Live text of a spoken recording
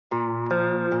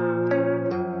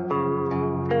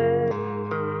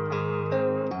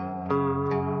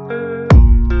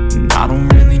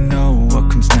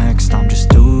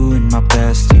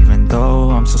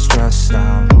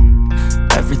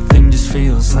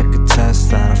like a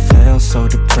test that I fail, so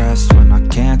depressed when I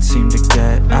can't seem to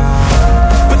get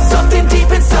out. But something deep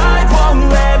inside won't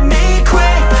let me quit.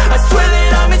 I swear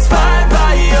that I'm inspired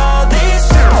by all this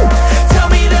shit. Tell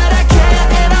me that I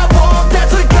can't and I won't.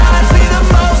 That's what guides me the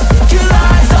most. Your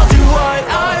lies, I'll do what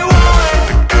I want.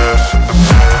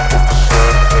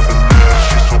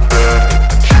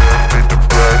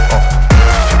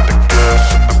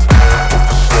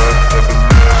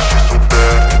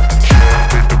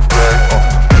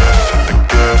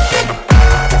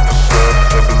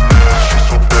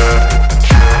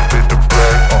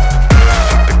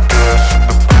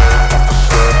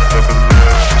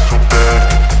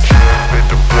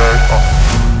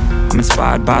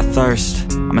 Inspired by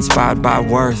thirst, I'm inspired by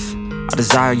worth. I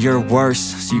desire your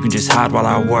worst, so you can just hide while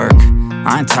I work.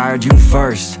 I ain't tired, you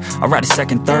first. I'll write a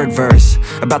second, third verse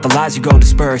about the lies you go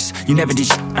disperse. You never did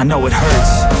shit, I know it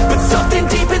hurts. But something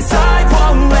deep inside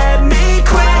won't let me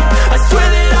quit. I swear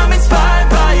that I'm inspired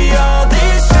by all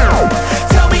this shit.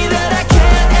 Tell me that I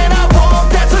can't and I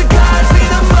won't. That's what guides me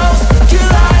the most. Your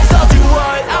lies, I'll do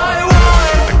what I want.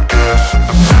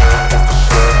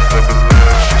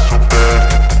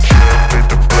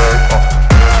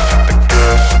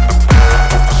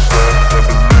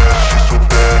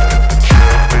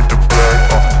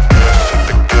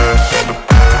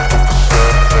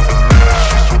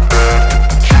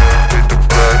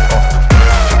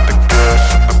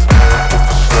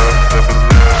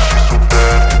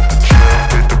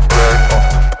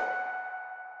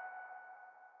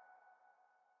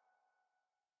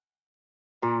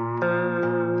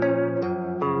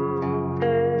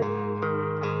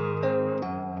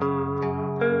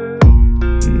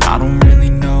 I don't really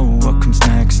know what comes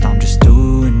next. I'm just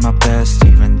doing my best,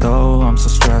 even though I'm so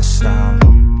stressed out.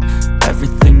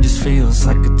 Everything just feels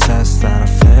like a test that I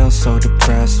fail, so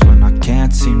depressed when I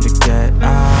can't seem to get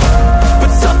out.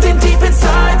 But something deep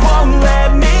inside won't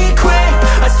let me quit.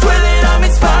 I swear that I'm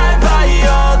inspired by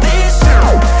all this shit.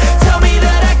 Tell me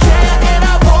that I can't and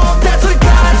I won't. That's what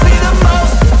guides me the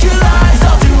most. Your lies,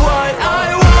 I'll do what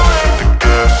I want.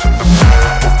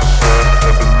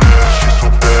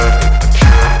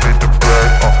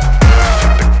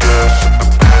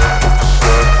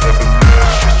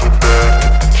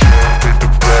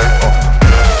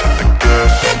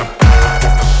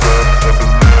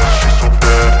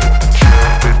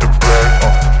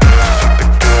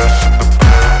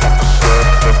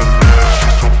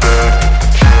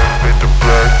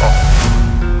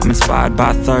 Inspired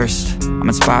by thirst, I'm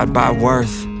inspired by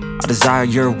worth. I desire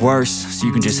your worst, so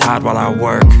you can just hide while I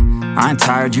work. I ain't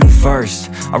tired, you first.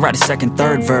 I'll write a second,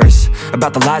 third verse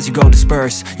about the lies you go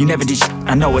disperse. You never did shit,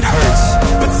 I know it hurts.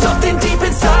 But something deep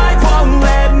inside won't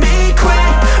let